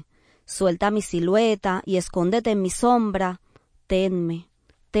tenerte. Suelta mi silueta y escóndete en mi sombra. Tenme,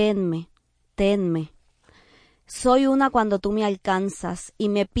 tenme, tenme. Soy una cuando tú me alcanzas y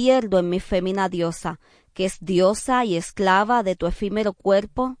me pierdo en mi fémina diosa, que es diosa y esclava de tu efímero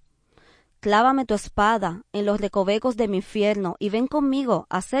cuerpo. Clávame tu espada en los recovecos de mi infierno y ven conmigo,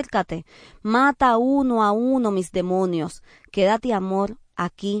 acércate. Mata uno a uno mis demonios. Quédate, amor,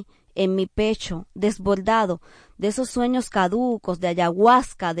 aquí, en mi pecho, desbordado de esos sueños caducos, de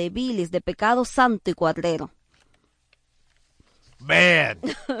ayahuasca, de bilis, de pecado santo y cuadrero. Man.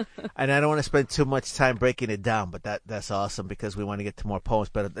 And I don't want to spend too much time breaking it down, but that's awesome because we want to get to more poems.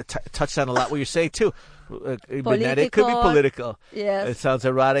 But it touched on a lot what you're saying too. It could be political. Yes. It sounds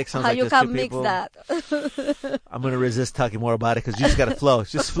erotic. Sounds How like you there's can two mix people. that. I'm going to resist talking more about it because you just got to flow.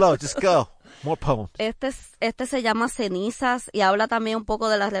 Just flow. Just go. More poems. Este se llama Cenizas y habla también un poco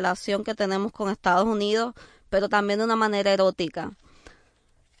de la relación que tenemos con Estados Unidos, pero también de una manera erótica.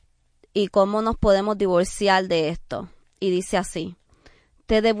 Y cómo nos podemos divorciar de esto. Y dice así: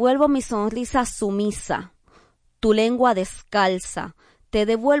 te devuelvo mi sonrisa sumisa, tu lengua descalza, te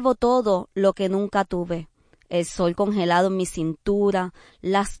devuelvo todo lo que nunca tuve. El sol congelado en mi cintura,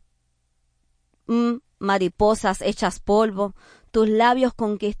 las mariposas hechas polvo, tus labios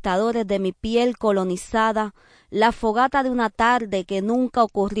conquistadores de mi piel colonizada, la fogata de una tarde que nunca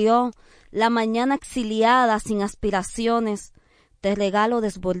ocurrió, la mañana exiliada sin aspiraciones. Te regalo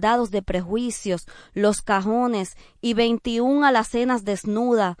desbordados de prejuicios, los cajones y 21 alacenas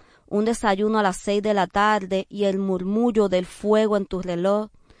desnuda, un desayuno a las 6 de la tarde y el murmullo del fuego en tu reloj.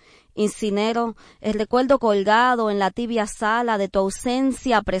 Incinero el recuerdo colgado en la tibia sala de tu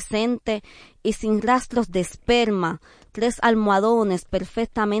ausencia presente y sin rastros de esperma, 3 almohadones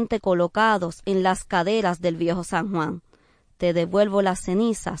perfectamente colocados en las caderas del viejo San Juan. Te devuelvo las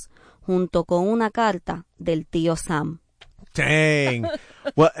cenizas junto con una carta del tío Sam. Dang.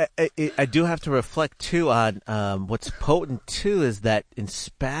 Well, I do have to reflect, too, on what's potent, too, is that in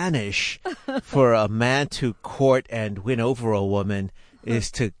Spanish, for a man to court and win over a woman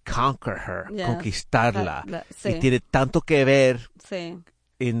is to conquer her, Yes. conquistarla. Sí. Y tiene tanto que ver Sí,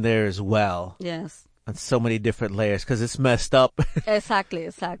 in there as well, yes. on so many different layers, because it's messed up. Exactly.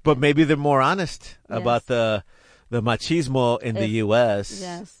 But maybe they're more honest about the machismo in the U.S.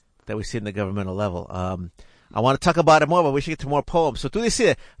 Yes. that we see in the governmental level. I want to talk about it more, but we should get to more poems. So tú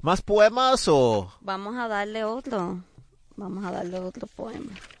dices, ¿más poemas o...? Vamos a darle otro poema.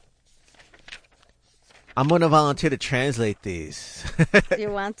 I'm going to volunteer to translate these.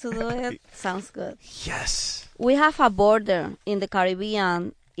 You want to do it? Sounds good. Yes. We have a border in the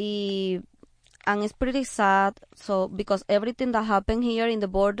Caribbean, and it's pretty sad. So because everything that happened here in the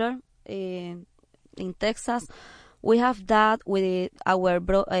border in Texas, we have that with our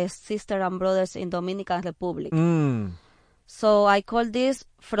sister and brothers in Dominican Republic. So I call this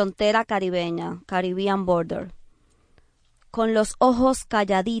Frontera Caribeña, Caribbean Border. Con los ojos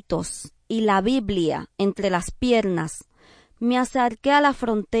calladitos y la Biblia entre las piernas, me acerqué a la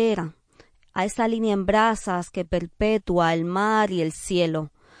frontera, a esa línea en brasas que perpetúa el mar y el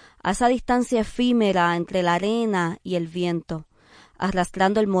cielo, a esa distancia efímera entre la arena y el viento,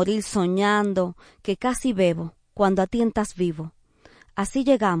 arrastrando el morir soñando que casi bebo cuando a ti entras vivo. Así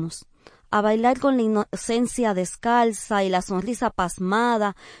llegamos, a bailar con la inocencia descalza y la sonrisa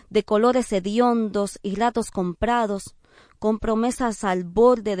pasmada de colores hediondos y ratos comprados, con promesas al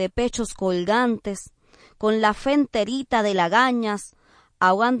borde de pechos colgantes, con la fe enterita de lagañas,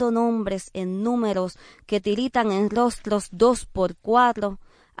 ahogando nombres en números que tiritan en rostros 2 por 4,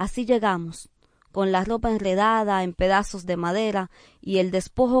 así llegamos, con la ropa enredada en pedazos de madera y el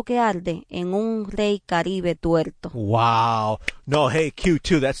despojo que arde en un rey caribe tuerto. Wow. No, hey,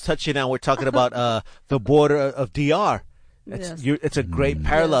 Q2, that's touching on. We're talking about the border of DR. Yes. It's a great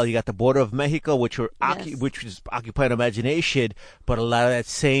parallel. Yes. You got the border of Mexico, which Yes. which is occupying imagination, but a lot of that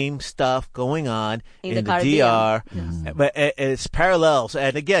same stuff going on In in the the Caribbean. DR. Yes. But it's parallels.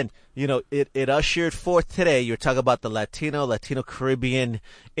 And again, you know, it ushered forth today. You're talking about the Latino Caribbean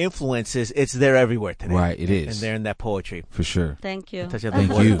influences. It's there everywhere today. Right, it is. And they're in that poetry. For sure. Thank you. Touch of the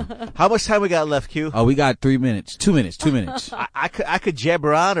Thank border. you. How much time we got left, Q? Oh, we got 3 minutes. 2 minutes. 2 minutes. I could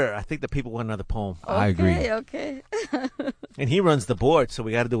jabber on her. I think the people want another poem. I agree. Okay. And he runs the board, so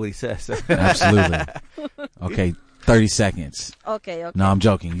we got to do what he says. Absolutely. Okay, 30 seconds. Okay. No, I'm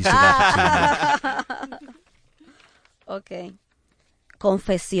joking. You still got 2 minutes. Okay.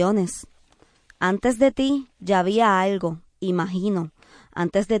 Confesiones. Antes de ti ya había algo, imagino.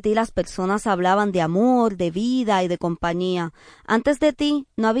 Antes de ti las personas hablaban de amor, de vida y de compañía. Antes de ti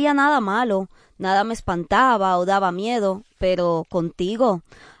no había nada malo, nada me espantaba o daba miedo, pero contigo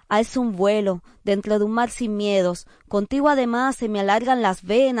alzo un vuelo dentro de un mar sin miedos. Contigo además se me alargan las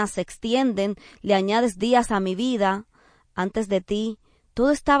venas, se extienden, le añades días a mi vida. Antes de ti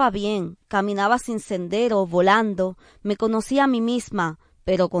todo estaba bien, caminaba sin sendero, volando, me conocía a mí misma,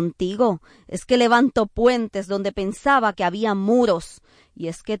 pero contigo es que levanto puentes donde pensaba que había muros. Y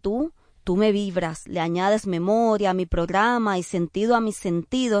es que tú me vibras, le añades memoria a mi programa y sentido a mis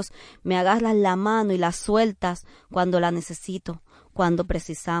sentidos, me agarras la mano y la sueltas cuando la necesito, cuando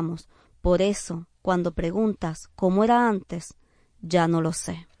precisamos. Por eso, cuando preguntas cómo era antes, ya no lo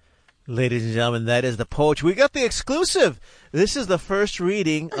sé. Ladies and gentlemen, that is the poetry. We got the exclusive. This is the first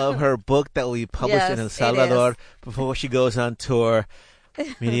reading of her book that will be published Yes, in El it Salvador is. before she goes on tour.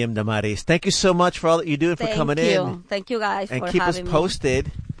 Miriam Damaris, thank you so much for all that you do and for coming in. Thank you guys And for keep us having me.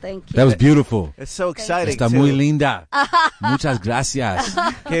 posted. Thank you. That was beautiful. It's so exciting. Está too. muy linda. Muchas gracias.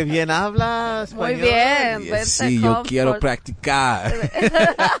 Qué bien hablas. Muy español. bien. Yes, Vente sí, yo con- quiero por- practicar.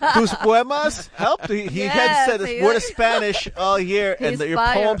 Tus poemas helped. He Yes, had said he a word of did. Spanish all year, and He's your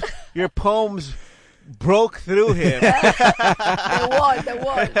fired. poems broke through him. The wall.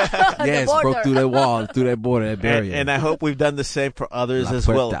 Yes, the broke through the wall, through that border, that barrier. and I hope we've done the same for others La as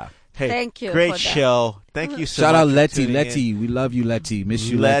well. puerta. Hey, Thank you great for that. show. Thank you so Shout much. out for Letty. tuning Letty, we love you, Letty. Miss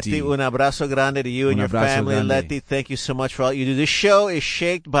you, in. Letty. Un abrazo grande to you and Un your abrazo family. grande. Letty, thank you so much for all you do. This show is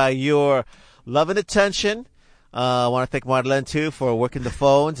shaped by your love and attention. I want to thank Marlene, too, for working the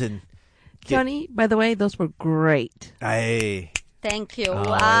phones and Tony, by the way, those were great. Hey. Thank you.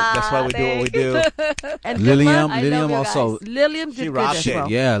 That's why we do what we do. And Lilium also. Lilium did good rocked as it.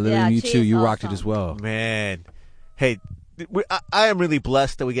 well. Yeah, Lilium, you she too. is You rocked it awesome. as well. Man. Hey, I am really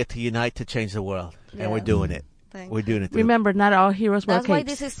blessed that we get to unite to change the world. And we're Yes. doing it. Thank We're doing it. Remember, not all heroes wear That's why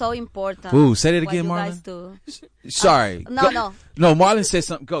capes. this is so important. Ooh, say that what again, you Marlon. guys do. Sorry. No, no. Marlon said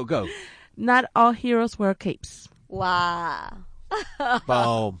something. Go. Not all heroes wear capes. Wow.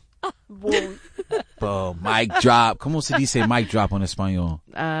 Boom. Boom. Boom. Mic drop. ¿Cómo se dice mic drop en español?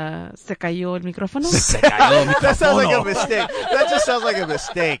 Se cayó el micrófono. That sounds like a mistake. That just sounds like a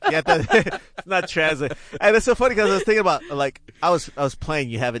mistake. You have to, it's not translate. And it's so funny because I was thinking about, like, I was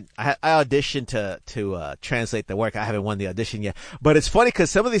playing. I auditioned to translate the work. I haven't won the audition yet. But it's funny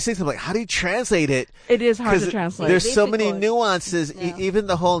because some of these things, I'm like, how do you translate it? It is hard to 'Cause translate. There's so many Difficult. nuances, Yeah. even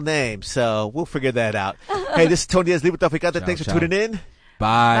the whole name. So we'll figure that out. Hey, this is Tony Diaz Libro Traficante. Ciao, Thanks for ciao. tuning in.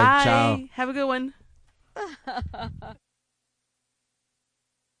 Bye. Bye. Ciao. Have a good one.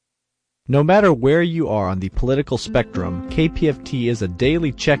 No matter where you are on the political spectrum, KPFT is a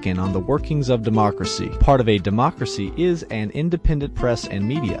daily check-in on the workings of democracy. Part of a democracy is an independent press and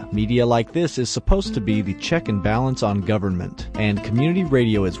media. Media like this is supposed to be the check and balance on government. And community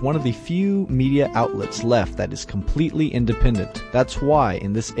radio is one of the few media outlets left that is completely independent. That's why,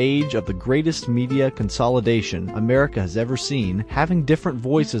 in this age of the greatest media consolidation America has ever seen, having different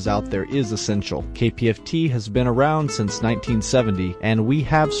voices out there is essential. KPFT has been around since 1970, and we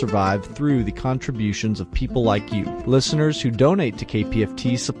have survived through the contributions of people like you. Listeners who donate to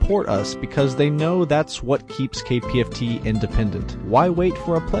KPFT support us because they know that's what keeps KPFT independent. Why wait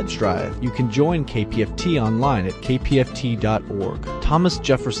for a pledge drive? You can join KPFT online at kpft.org. Thomas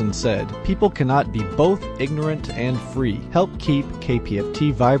Jefferson said, "People cannot be both ignorant and free." Help keep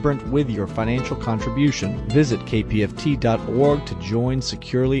KPFT vibrant with your financial contribution. Visit kpft.org to join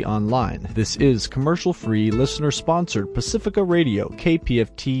securely online. This is commercial-free, listener-sponsored Pacifica Radio,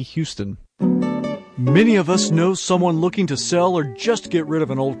 KPFT Houston. Many of us know someone looking to sell or just get rid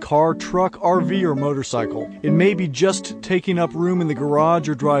of an old car, truck, RV, or motorcycle. It may be just taking up room in the garage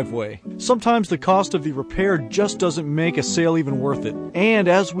or driveway. Sometimes the cost of the repair just doesn't make a sale even worth it. And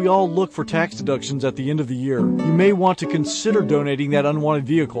as we all look for tax deductions at the end of the year, you may want to consider donating that unwanted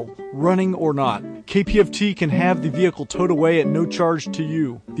vehicle, running or not. KPFT can have the vehicle towed away at no charge to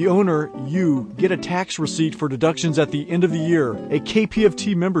you. The owner, you, get a tax receipt for deductions at the end of the year, a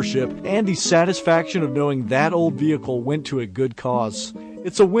KPFT membership, and the satisfaction of knowing that old vehicle went to a good cause.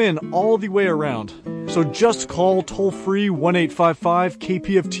 It's a win all the way around. So just call toll-free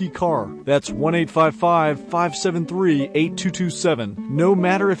 1-855-KPFT-CAR. That's 1-855-573-8227. No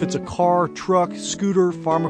matter if it's a car, truck, scooter, farm